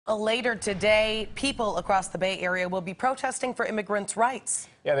Later today, people across the Bay Area will be protesting for immigrants' rights.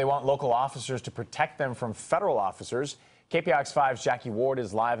 Yeah, they want local officers to protect them from federal officers. KPIX 5's Jackie Ward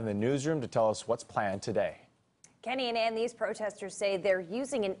is live in the newsroom to tell us what's planned today. Kenny and Ann, these protesters say they're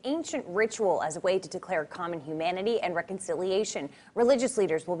using an ancient ritual as a way to declare common humanity and reconciliation. Religious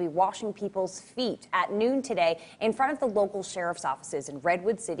leaders will be washing people's feet at noon today in front of the local sheriff's offices in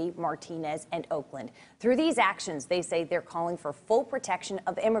Redwood City, Martinez, and Oakland. Through these actions, they say they're calling for full protection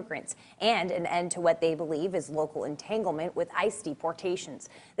of immigrants and an end to what they believe is local entanglement with ICE deportations.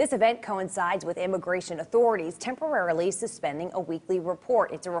 This event coincides with immigration authorities temporarily suspending a weekly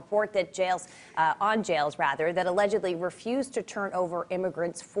report. It's a report that jails that allegedly refused to turn over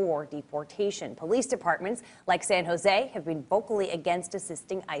immigrants for deportation. Police departments like San Jose have been vocally against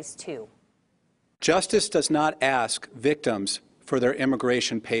assisting ICE too. Justice does not ask victims for their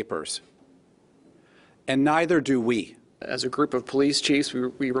immigration papers, and neither do we. As a group of police chiefs,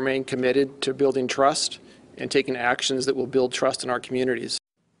 we remain committed to building trust and taking actions that will build trust in our communities.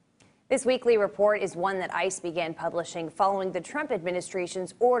 This weekly report is one that ICE began publishing following the Trump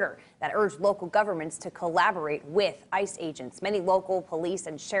administration's order that urged local governments to collaborate with ICE agents. Many local police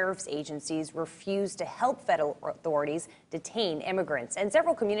and sheriff's agencies refused to help federal authorities detain immigrants. And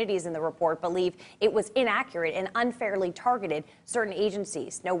several communities in the report believe it was inaccurate and unfairly targeted certain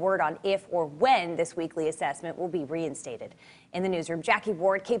agencies. No word on if or when this weekly assessment will be reinstated. In the newsroom, Jackie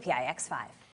Ward, KPIX 5.